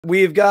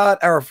We've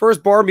got our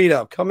first bar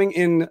meetup coming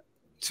in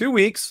 2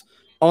 weeks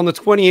on the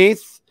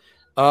 28th.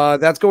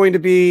 That's going to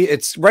be,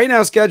 it's right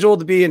now scheduled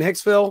to be in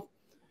Hicksville.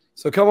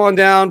 So come on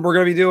down. We're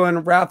going to be doing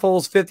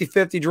raffles,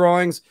 50-50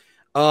 drawings,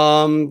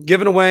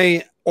 giving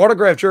away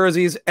autographed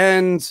jerseys.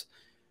 And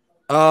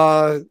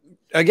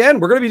again,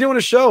 we're going to be doing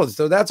a show.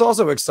 So that's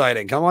also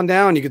exciting. Come on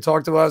down. You can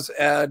talk to us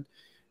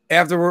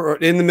after we're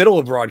in the middle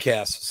of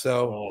broadcast.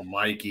 So, oh,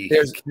 Mikey,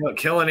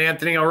 killing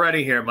Anthony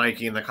already here,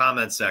 Mikey, in the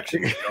comments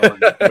section. With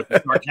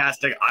the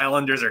sarcastic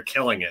Islanders are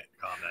killing it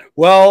comment.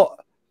 Well,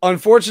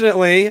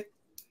 unfortunately,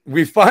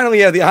 we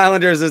finally have the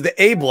Islanders as the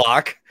A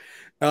block,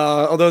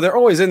 although they're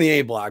always in the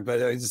A block, but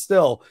it's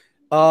still.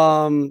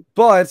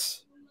 But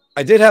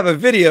I did have a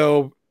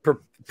video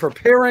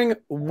preparing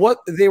what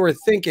they were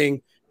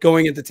thinking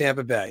going into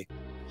Tampa Bay.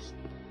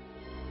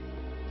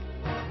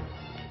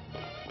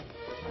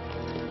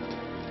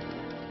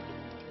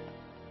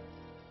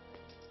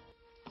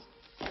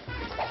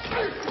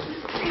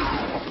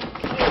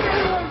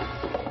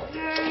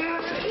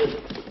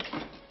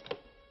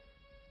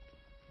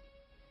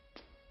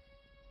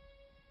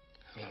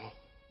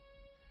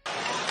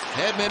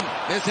 Hedman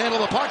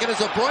mishandled the puck, and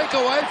it's a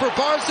breakaway for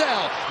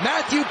Barzal.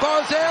 Matthew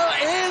Barzal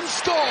in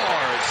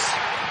scores.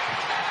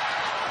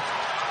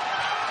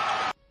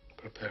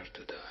 Prepare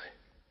to die.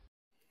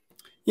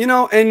 You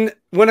know, and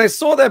when I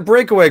saw that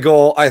breakaway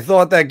goal, I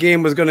thought that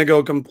game was going to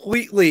go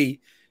completely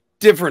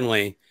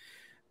differently.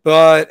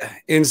 But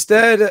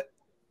instead,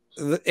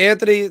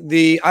 Anthony,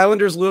 the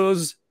Islanders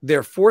lose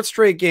their 4th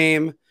straight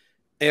game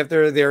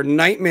after their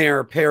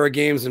nightmare pair of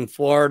games in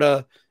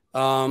Florida.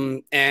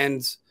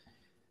 And,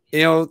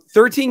 you know,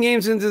 13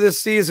 games into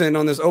this season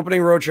on this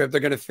opening road trip,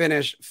 they're going to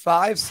finish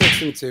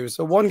 5-6-2.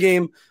 So 1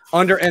 game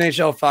under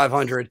NHL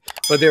 500,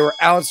 but they were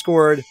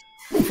outscored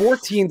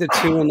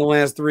 14-2 in the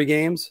last 3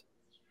 games.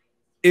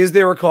 Is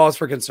there a cause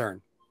for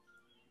concern?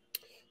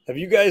 Have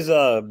you guys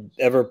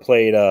ever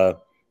played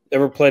a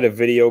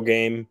video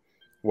game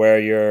where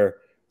you're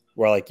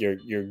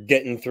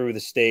getting through the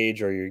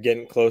stage or you're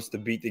getting close to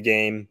beat the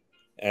game,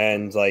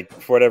 and like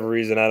for whatever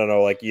reason, I don't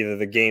know, like either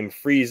the game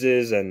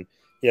freezes and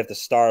you have to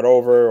start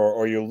over,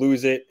 or you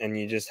lose it and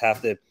you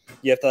have to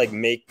like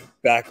make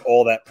back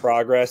all that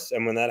progress.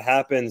 And when that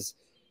happens,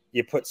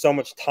 you put so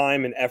much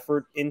time and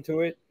effort into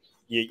it,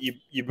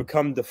 you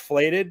become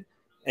deflated,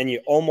 and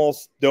you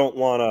almost don't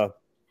want to.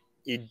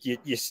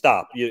 You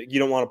stop. You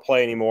don't want to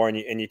play anymore,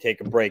 and you take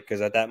a break,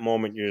 because at that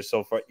moment you're just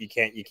so far you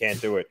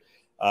can't do it.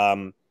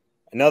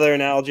 Another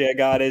analogy I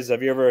got is,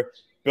 have you ever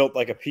built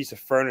like a piece of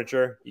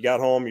furniture? You got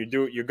home,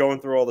 you're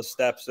going through all the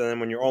steps, and then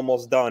when you're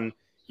almost done,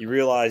 you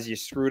realize you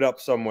screwed up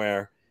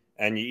somewhere,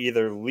 and you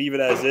either leave it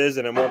as is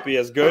and it won't be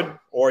as good,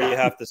 or you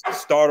have to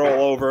start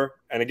all over.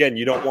 And again,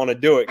 you don't want to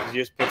do it because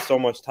you just put so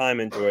much time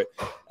into it.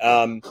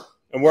 And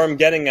where I'm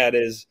getting at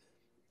is,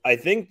 I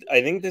think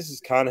this is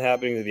kind of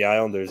happening to the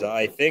Islanders.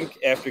 I think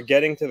after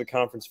getting to the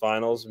conference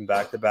finals in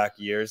back-to-back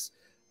years,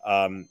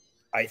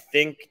 I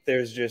think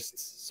there's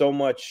just so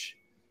much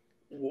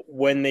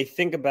when they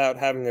think about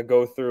having to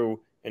go through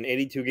an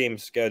 82-game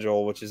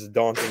schedule, which is a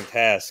daunting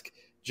task,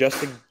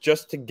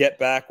 just to get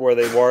back where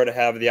they were, to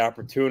have the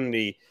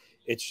opportunity.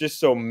 It's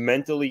just so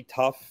mentally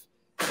tough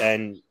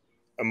and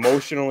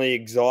emotionally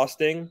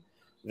exhausting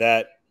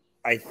that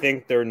I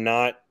think they're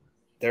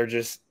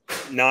just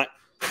not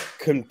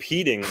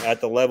competing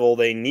at the level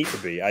they need to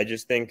be. I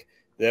just think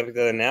that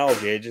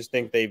analogy. I just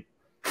think they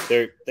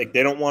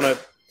don't want to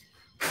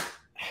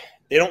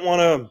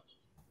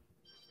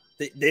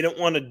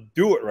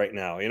do it right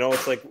now. You know,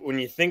 it's like when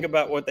you think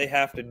about what they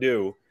have to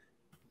do,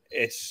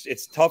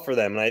 it's tough for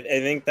them. And I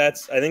think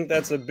that's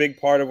a big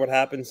part of what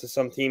happens to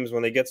some teams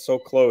when they get so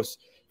close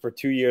for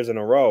 2 years in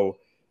a row.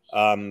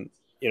 You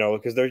know,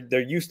 because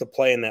they're used to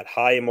playing that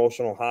high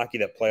emotional hockey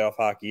that playoff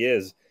hockey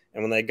is.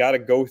 And when they got to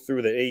go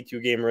through the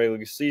 82-game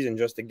regular season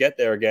just to get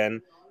there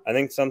again, I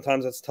think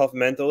sometimes it's tough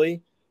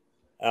mentally.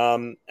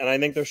 And I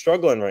think they're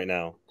struggling right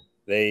now.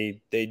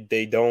 They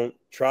don't.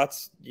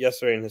 Trotz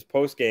yesterday in his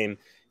post game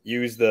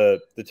used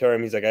the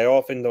term. He's like, I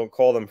often don't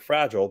call them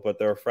fragile, but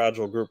they're a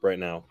fragile group right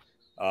now.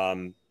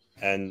 And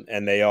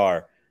they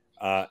are.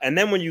 And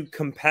then when you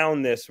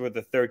compound this with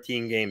a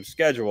 13-game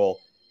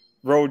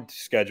road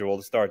schedule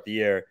to start the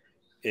year,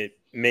 it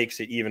makes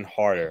it even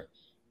harder.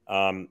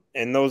 And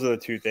those are the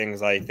two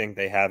things I think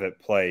they have at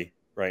play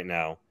right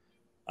now.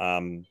 I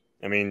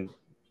mean,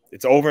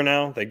 it's over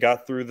now. They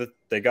got through the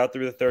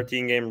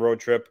 13-game road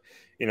trip.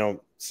 You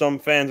know, some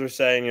fans are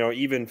saying, you know,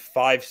 even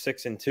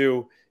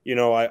 5-6-2, you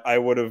know, I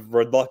would have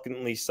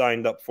reluctantly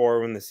signed up for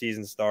when the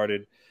season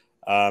started.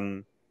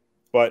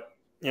 But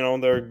you know,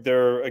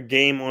 they're a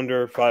game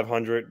under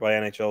 500 by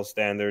NHL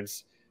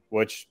standards,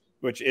 which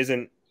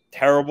isn't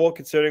terrible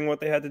considering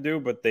what they had to do,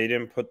 but they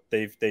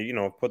you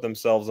know, put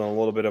themselves in a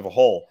little bit of a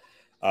hole.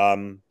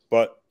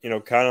 But you know,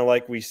 kind of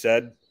like we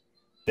said,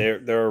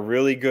 they're a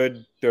really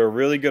good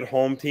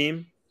home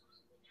team.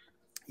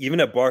 Even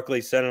at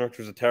Barclays Center, which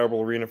was a terrible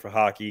arena for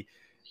hockey,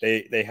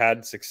 they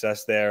had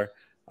success there.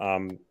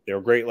 They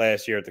were great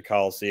last year at the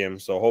Coliseum.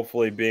 So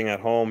hopefully, being at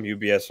home,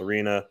 UBS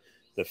Arena,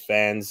 the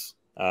fans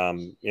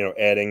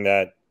Adding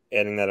that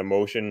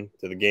emotion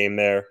to the game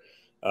there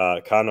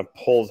kind of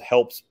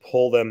helps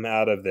pull them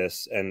out of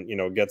this and,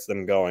 gets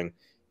them going.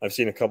 I've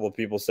seen a couple of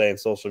people say in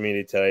social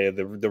media today,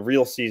 the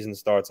real season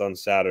starts on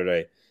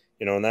Saturday.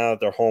 Now that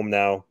they're home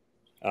now,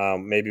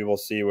 maybe we'll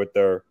see what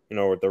they're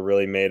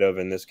really made of,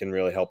 and this can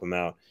really help them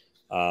out.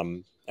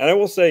 And I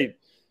will say,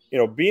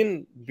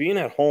 being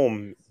at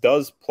home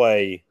does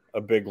play a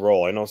big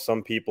role. I know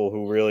some people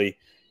who really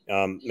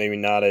maybe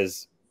not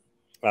as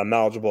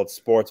knowledgeable at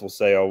sports will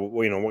say, oh,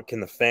 well, what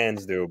can the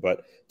fans do? But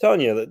I'm telling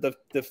you,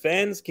 the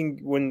fans can,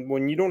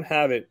 when you don't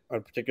have it on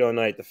a particular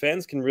night, the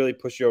fans can really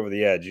push you over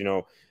the edge.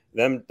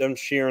 Them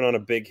cheering on a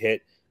big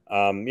hit.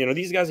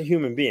 These guys are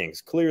human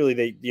beings. Clearly,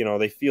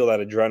 they feel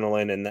that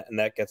adrenaline, and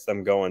that gets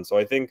them going. So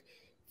I think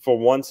for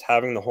once,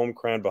 having the home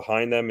crowd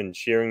behind them and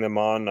cheering them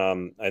on,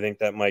 I think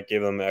that might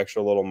give them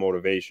extra little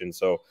motivation.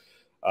 So,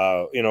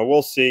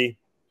 we'll see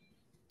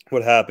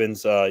what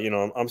happens.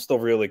 I'm still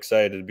really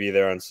excited to be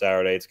there on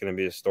Saturday. It's going to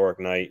be a historic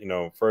night.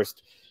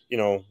 First,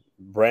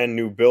 brand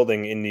new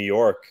building in New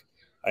York.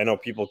 I know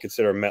people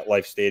consider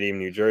MetLife Stadium,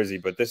 New Jersey,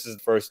 but this is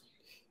the first.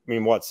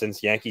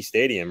 Since Yankee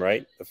Stadium,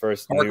 right? The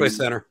first Barclays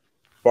Center.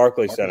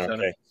 Barclays Center.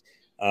 Okay.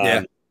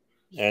 Yeah.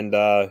 And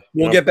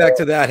we'll get back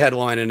to that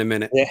headline in a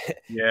minute.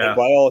 Yeah. And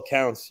by all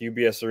accounts,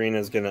 UBS Arena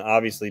is going to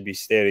obviously be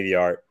state of the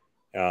art.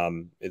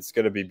 It's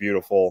going to be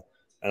beautiful,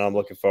 and I'm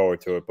looking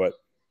forward to it. But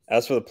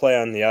as for the play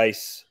on the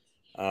ice,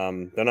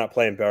 they're not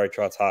playing Barry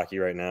Trotz hockey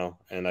right now,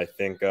 and I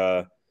think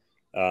they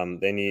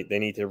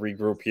need to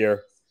regroup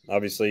here.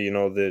 Obviously,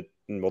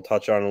 we'll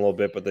touch on it a little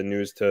bit, but the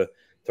news to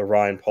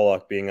Ryan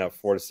Pulock being out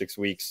 4 to 6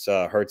 weeks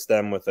hurts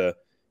them with a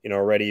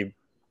already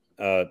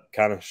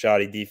kind of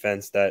shoddy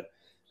defense that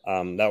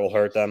will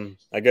hurt them.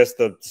 I guess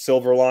the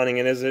silver lining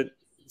is at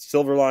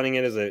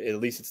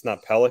least it's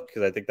not Pelech,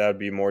 because I think that would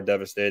be more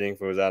devastating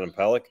if it was Adam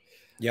Pelech.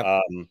 Yep.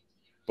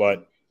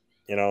 But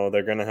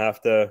they're going to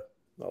have to.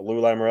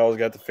 Lou Lamoriello's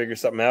got to figure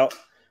something out.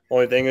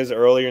 Only thing is,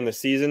 earlier in the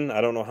season,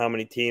 I don't know how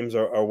many teams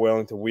are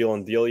willing to wheel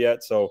and deal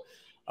yet. So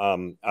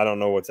I don't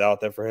know what's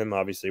out there for him.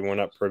 Obviously, we're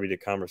not privy to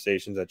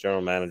conversations that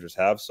general managers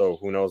have. So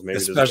who knows? Maybe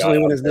especially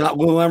when it's not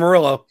Lou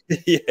Lamoriello.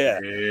 Yeah.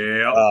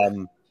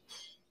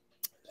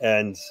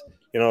 And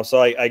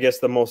so I guess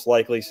the most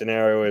likely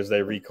scenario is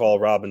they recall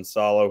Robin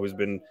Salo, who's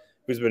been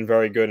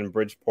very good in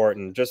Bridgeport,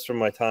 and just from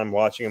my time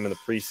watching him in the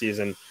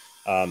preseason,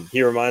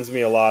 he reminds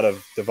me a lot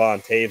of Devon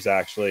Taves,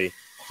 actually,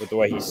 with the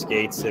way he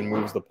skates and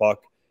moves the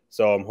puck.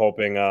 So I'm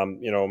hoping,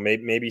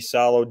 maybe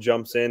Salo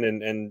jumps in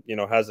and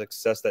has the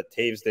success that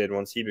Taves did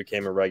once he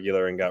became a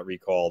regular and got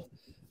recalled.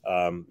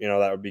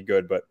 That would be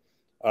good. But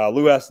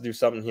Lou has to do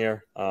something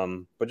here.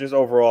 But just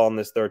overall in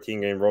this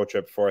 13-game road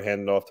trip, before I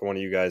hand it off to one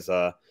of you guys,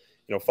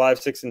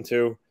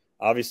 5-6-2,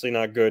 obviously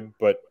not good,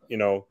 but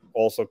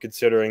also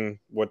considering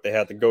what they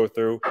had to go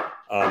through,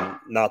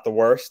 not the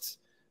worst.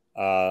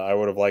 I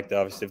would have liked,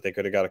 obviously, if they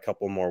could have got a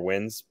couple more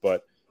wins,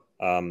 but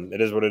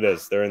it is what it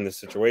is. They're in this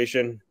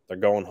situation. They're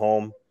going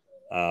home.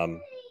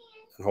 And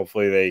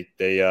hopefully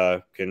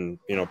they can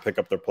pick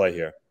up their play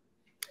here.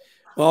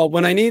 Well,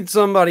 when I need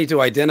somebody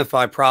to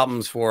identify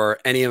problems for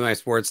any of my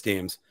sports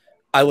teams,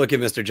 I look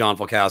at Mr. John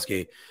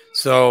Falkowski.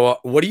 So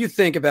what do you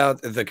think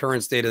about the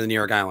current state of the New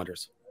York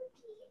Islanders?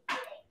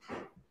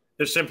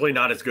 They're simply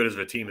not as good as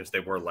a team as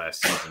they were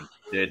last season.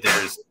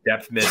 There's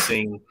depth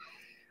missing.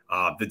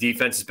 The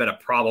defense has been a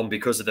problem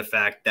because of the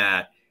fact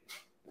that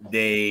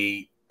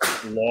they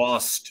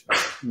lost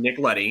Nick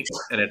Leddy,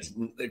 and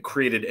it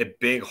created a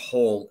big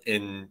hole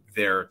in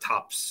their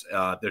top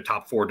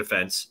four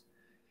defense.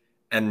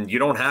 And you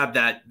don't have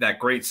that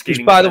great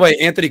skating. Which, by the way,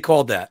 Anthony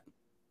called that.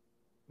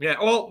 Yeah,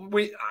 well,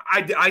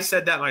 I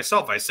said that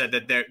myself. I said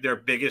that their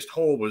biggest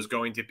hole was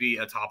going to be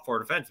a top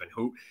four defenseman.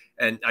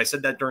 And I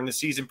said that during the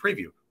season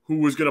preview. Who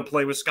was going to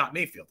play with Scott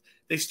Mayfield?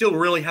 They still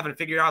really haven't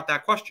figured out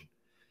that question.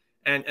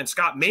 And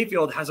Scott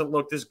Mayfield hasn't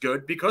looked as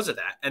good because of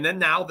that. And then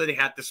now that they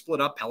had to split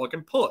up Pelech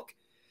and Pulock.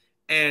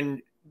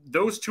 And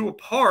those two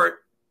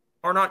apart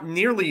are not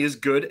nearly as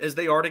good as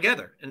they are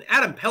together. And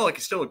Adam Pelech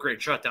is still a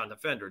great shutdown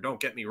defender, don't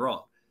get me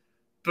wrong.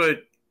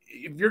 But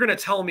if you're going to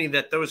tell me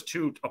that those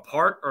two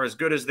apart are as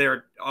good as they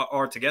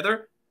are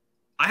together,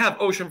 I have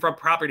oceanfront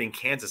property in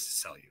Kansas to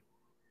sell you,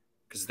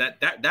 because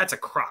that's a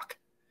crock.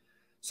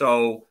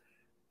 So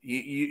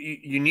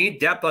you need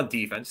depth on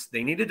defense.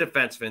 They need a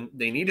defenseman.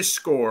 They need a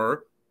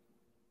scorer.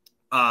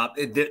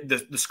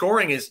 The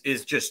scoring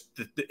is just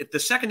the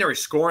secondary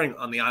scoring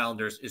on the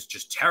Islanders is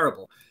just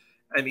terrible.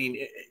 I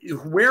mean,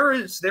 where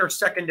is their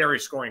secondary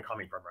scoring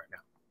coming from right now?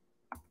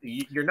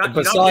 You're not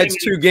besides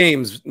two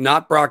games,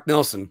 not Brock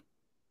Nelson.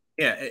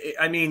 Yeah,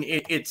 I mean,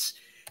 it's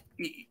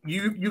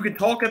you can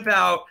talk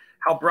about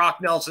how Brock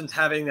Nelson's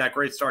having that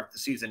great start to the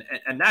season,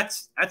 and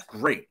that's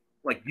great.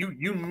 Like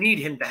you need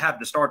him to have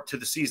the start to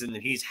the season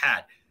that he's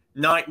had.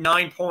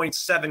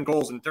 9.7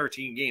 goals in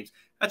 13 games.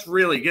 That's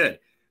really good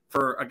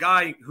for a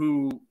guy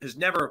who has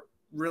never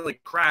really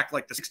cracked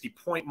like the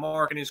 60-point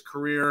mark in his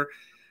career.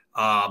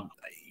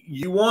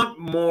 You want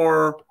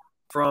more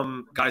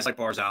from guys like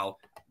Barzal.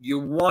 You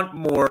want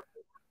more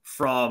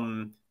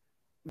from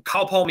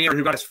Kyle Palmieri,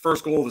 who got his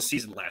first goal of the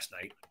season last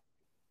night.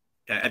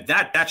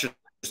 That's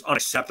just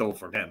unacceptable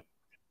from him.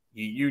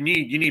 You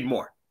need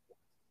more.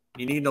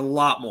 You need a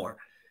lot more.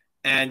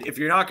 And if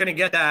you're not going to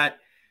get that,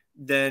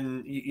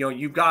 then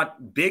you've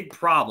got big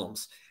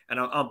problems. And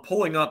I'm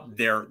pulling up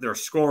their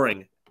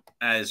scoring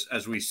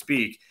as we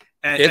speak.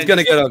 And it's going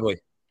to get ugly.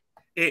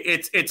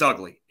 It's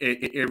ugly.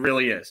 It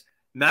really is.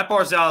 Matt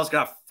Barzal's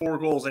got 4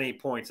 goals and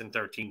 8 points in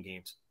 13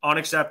 games.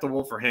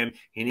 Unacceptable for him.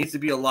 He needs to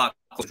be a lot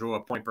closer to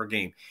a point per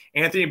game.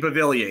 Anthony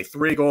Beuvillier,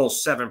 3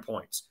 goals, 7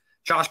 points.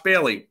 Josh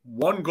Bailey,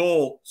 1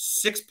 goal,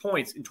 6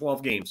 points in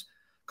 12 games.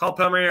 Kyle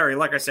Palmieri,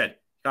 like I said,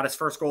 got his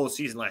first goal of the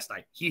season last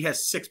night. He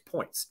has 6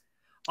 points.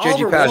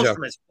 Pajot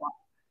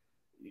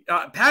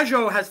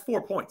has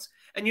 4 points.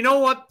 And you know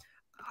what?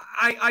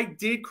 I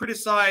did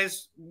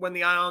criticize when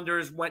the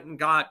Islanders went and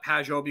got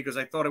Pajot because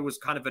I thought it was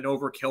kind of an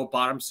overkill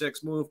bottom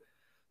 6 move.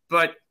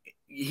 But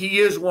he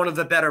is one of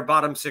the better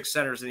bottom 6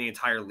 centers in the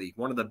entire league,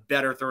 one of the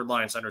better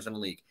third-line centers in the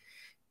league.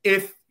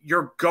 If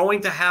you're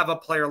going to have a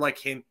player like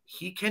him,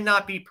 he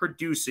cannot be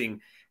producing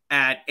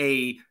at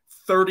a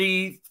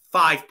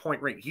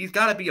 35-point rate. He's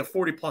got to be a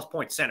 40-plus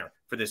point center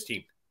for this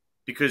team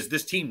because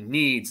this team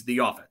needs the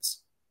offense.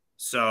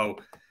 So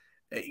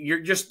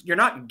you're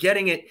not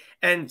getting it.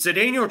 And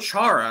Zdeno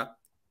Chara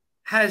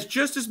has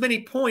just as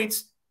many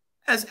points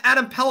as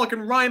Adam Pelech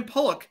and Ryan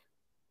Pulock.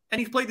 And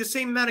he's played the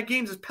same amount of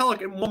games as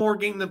Pelech and 1 more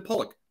game than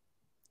Pulock.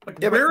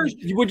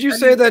 Would you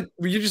say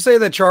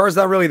that Chara's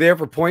not really there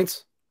for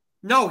points?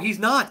 No, he's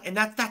not. And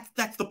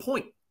that's the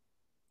point.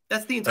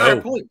 That's the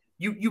entire point.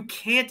 You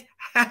can't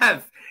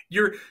have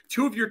your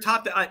 2 of your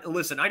top.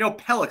 Listen, I know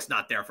Pelech's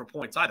not there for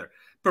points either.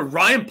 But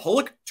Ryan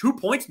Pulock, 2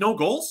 points, no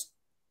goals?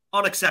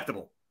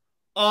 Unacceptable.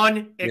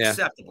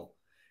 Unacceptable.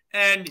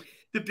 Yeah. And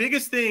the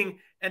biggest thing,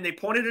 and they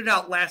pointed it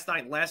out last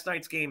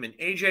night's game, and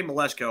AJ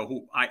Malesko,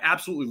 who I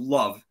absolutely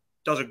love,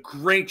 does a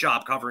great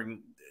job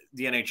covering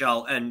the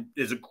NHL and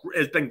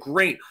has been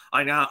great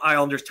on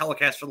Islanders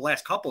telecast for the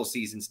last couple of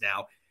seasons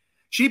now.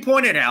 She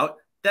pointed out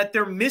that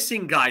they're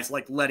missing guys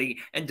like Letty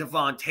and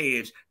Devon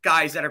Taves,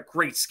 guys that are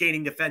great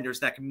skating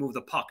defenders that can move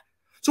the puck.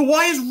 So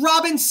why is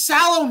Robin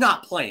Salo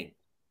not playing?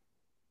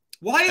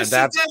 Why is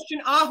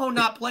Sebastian Aho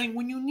not playing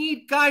when you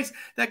need guys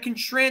that can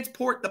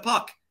transport the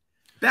puck?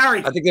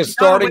 Barry, I think they're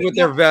starting with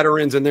their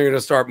veterans, and they're going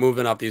to start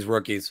moving up these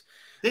rookies.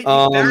 Barry's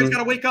got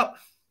to wake up.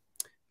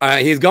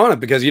 He's going to,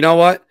 because you know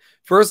what?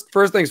 First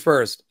things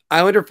first.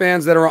 Islander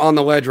fans that are on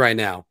the ledge right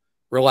now,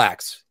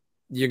 relax.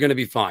 You're going to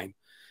be fine.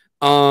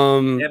 They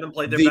haven't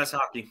played their best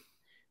hockey.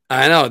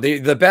 I know.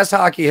 The best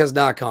hockey has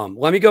not come.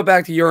 Let me go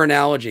back to your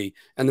analogy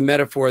and the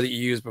metaphor that you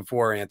used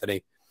before,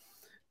 Anthony.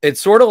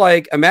 It's sort of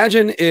like,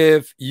 imagine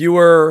if you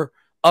were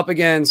up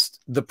against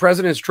the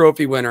President's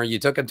Trophy winner, you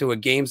took it to a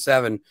Game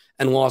 7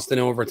 and lost in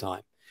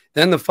overtime.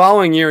 Then the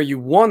following year, you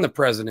won the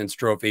President's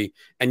Trophy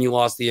and you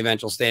lost the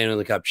eventual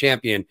Stanley Cup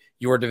champion,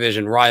 your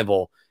division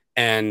rival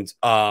and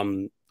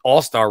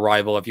all-star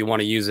rival, if you want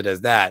to use it as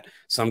that,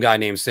 some guy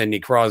named Sidney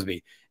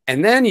Crosby.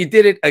 And then you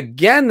did it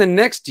again the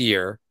next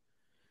year,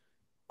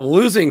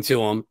 losing to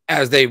him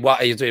as they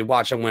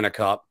watch him win a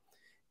cup.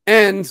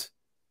 And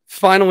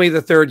finally,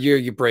 the third year,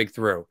 you break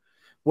through.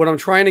 What I'm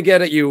trying to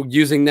get at you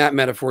using that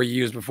metaphor you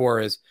used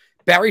before is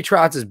Barry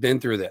Trotz has been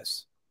through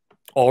this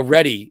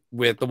already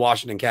with the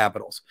Washington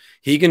Capitals.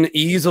 He can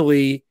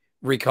easily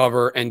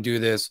recover and do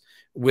this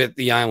with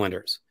the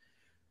Islanders.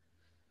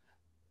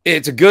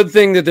 It's a good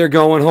thing that they're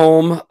going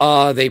home.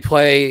 They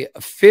play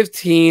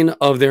 15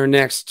 of their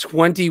next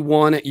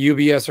 21 at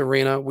UBS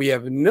Arena. We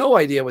have no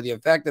idea what the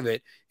effect of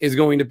it is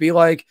going to be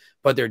like,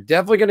 but they're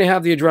definitely going to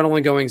have the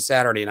adrenaline going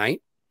Saturday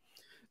night.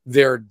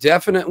 They're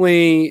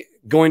definitely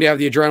going to have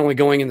the adrenaline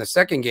going in the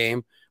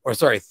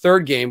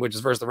third game, which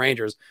is versus the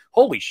Rangers.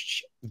 Holy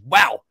shit.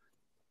 Wow.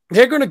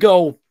 They're going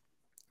to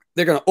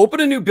open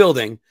a new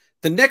building.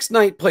 The next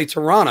night play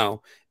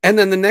Toronto, and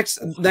then the next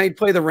night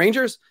play the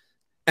Rangers.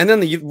 And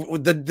then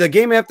the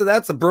game after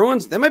that's the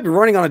Bruins. They might be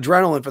running on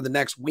adrenaline for the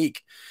next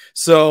week.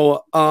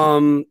 So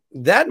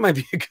that might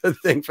be a good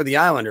thing for the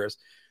Islanders.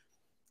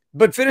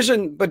 But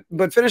finishing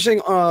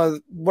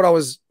what I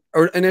was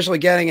initially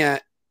getting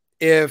at,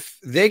 if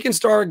they can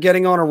start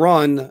getting on a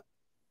run,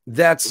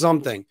 that's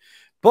something.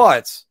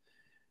 But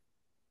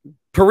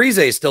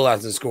Parise still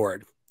hasn't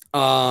scored.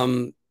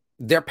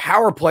 Their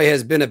power play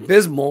has been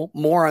abysmal.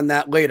 More on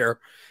that later.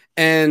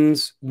 And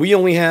we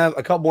only have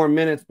a couple more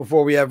minutes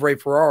before we have Ray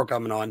Ferraro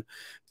coming on.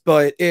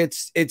 But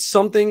it's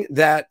something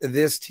that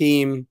this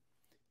team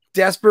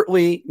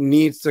desperately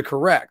needs to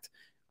correct.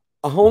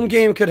 A home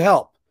game could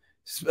help.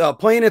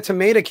 Playing a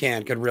tomato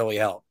can could really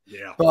help.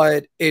 Yeah.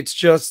 But it's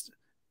just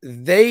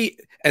the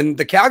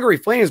Calgary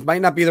Flames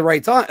might not be the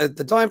right time at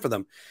the time for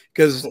them.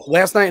 Because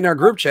last night in our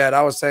group chat,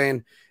 I was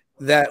saying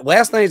that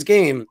last night's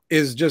game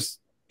is just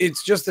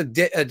a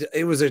day.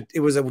 It was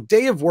a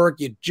day of work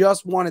you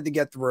just wanted to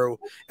get through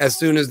as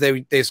soon as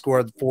they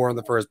scored 4 in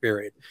the first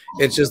period.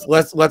 It's just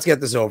let's get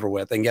this over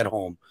with and get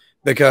home,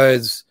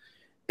 because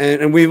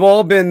and we've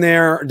all been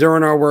there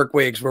during our work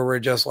weeks where we're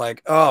just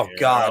like, oh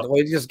God,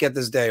 let's just get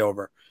this day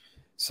over.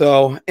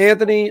 So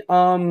Anthony,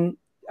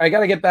 I I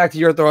got to get back to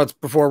your thoughts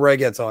before Ray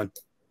gets on.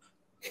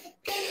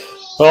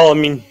 Well, I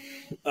mean,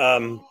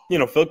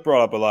 Filk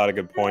brought up a lot of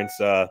good points.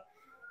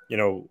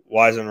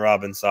 Why isn't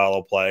Robin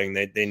Salo playing?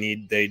 They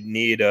need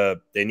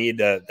that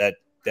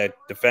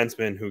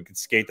defenseman who could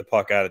skate the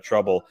puck out of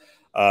trouble.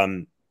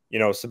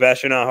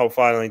 Sebastian Aho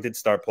finally did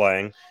start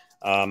playing.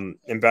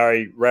 And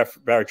Barry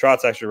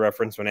Trotz actually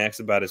referenced when asked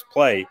about his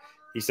play.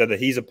 He said that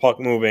he's a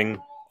puck-moving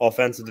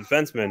offensive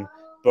defenseman,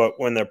 but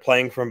when they're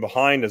playing from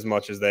behind as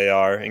much as they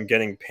are and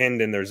getting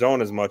pinned in their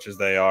zone as much as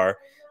they are,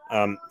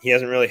 he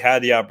hasn't really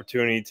had the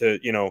opportunity to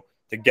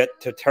get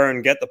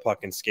the puck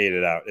and skate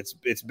it out.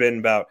 It's been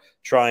about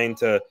trying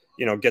to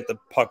get the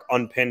puck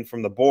unpinned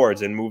from the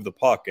boards and move the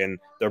puck, and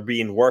they're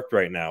being worked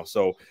right now.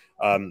 So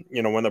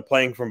when they're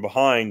playing from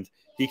behind,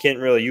 he can't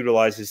really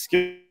utilize his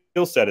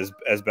skill set as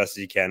best as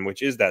he can,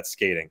 which is that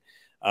skating.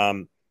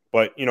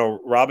 But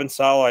Robin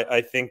Salo,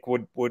 I think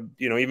would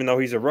even though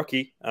he's a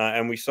rookie,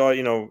 and we saw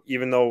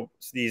even though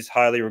these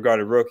highly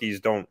regarded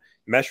rookies don't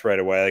mesh right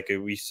away, like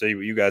we see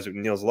with you guys with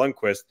Niels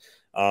Lundqvist,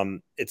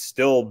 it's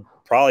still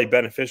probably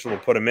beneficial to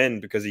put him in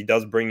because he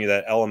does bring you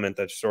that element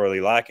that's sorely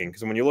lacking.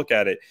 Because when you look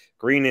at it,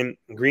 Green and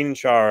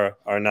Chara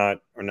are not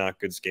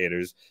good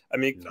skaters. I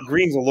mean, no.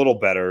 Green's a little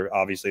better,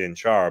 obviously, than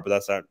Chara,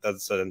 but that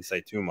doesn't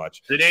say too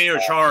much. Zdeno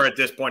Chara at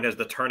this point has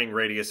the turning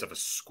radius of a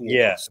school.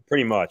 Yeah,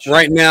 pretty much.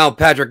 Right now,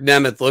 Patrick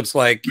Nemeth looks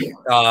like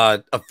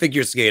a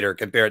figure skater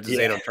compared to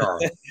Zdeno Chara.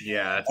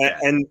 Yeah,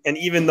 and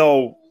even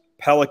though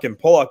Pelech and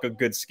Pulock are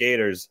good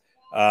skaters,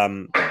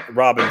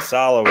 Robin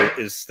Salo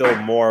is still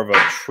more of a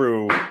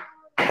true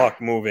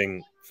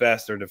puck-moving,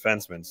 faster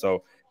defenseman.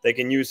 So they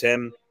can use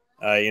him.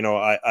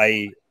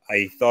 I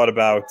thought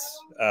about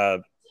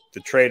the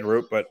trade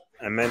route, but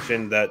I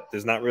mentioned that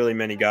there's not really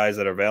many guys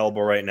that are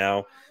available right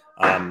now.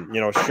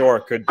 Sure,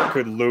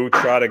 could Lou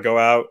try to go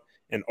out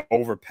and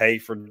overpay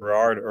for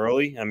Gerard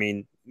early? I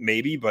mean,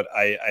 maybe, but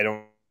I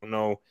don't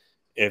know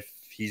if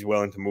he's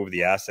willing to move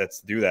the assets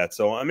to do that.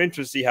 So I'm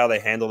interested to see how they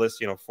handle this.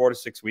 4 to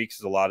 6 weeks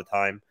is a lot of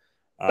time.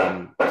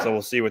 So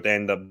we'll see what they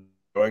end up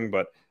doing,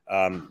 but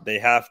they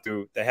have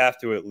to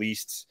at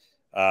least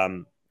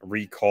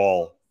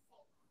recall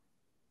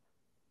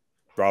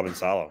Robin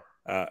Salo.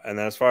 And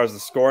then as far as the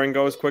scoring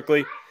goes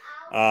quickly,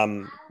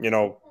 they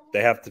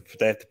have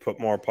to put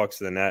more pucks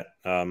to the net.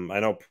 I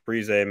know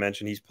Parise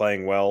mentioned he's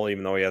playing well,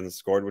 even though he hasn't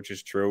scored, which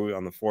is true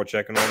on the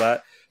forecheck and all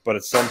that. But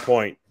at some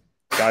point,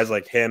 guys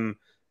like him,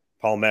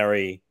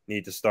 Palmieri,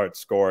 need to start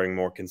scoring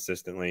more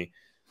consistently.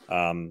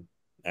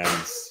 And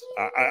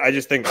I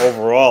just think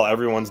overall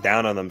everyone's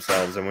down on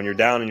themselves, and when you're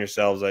down on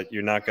yourselves, that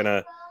you're not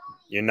gonna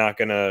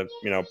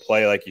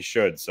play like you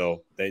should.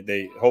 So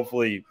they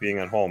hopefully being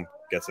at home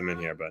gets them in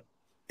here. But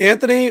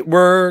Anthony,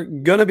 we're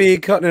gonna be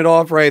cutting it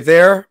off right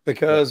there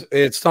because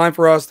it's time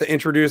for us to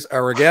introduce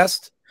our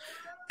guest,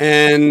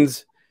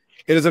 and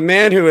it is a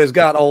man who has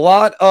got a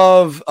lot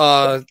of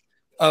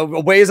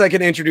ways I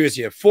can introduce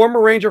you.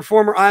 Former Ranger,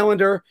 former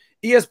Islander,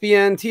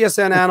 ESPN,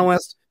 TSN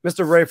analyst,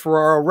 Mr. Ray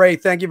Ferraro. Ray,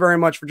 thank you very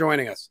much for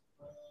joining us.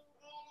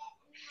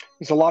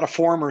 There's a lot of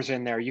formers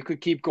in there. You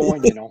could keep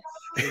going,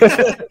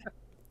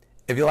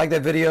 If you like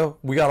that video,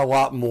 we got a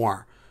lot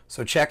more.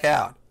 So check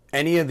out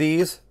any of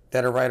these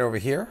that are right over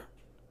here.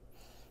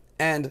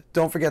 And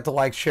don't forget to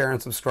like, share,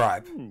 and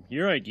subscribe.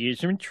 Your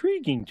ideas are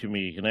intriguing to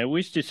me, and I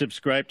wish to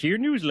subscribe to your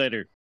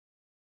newsletter.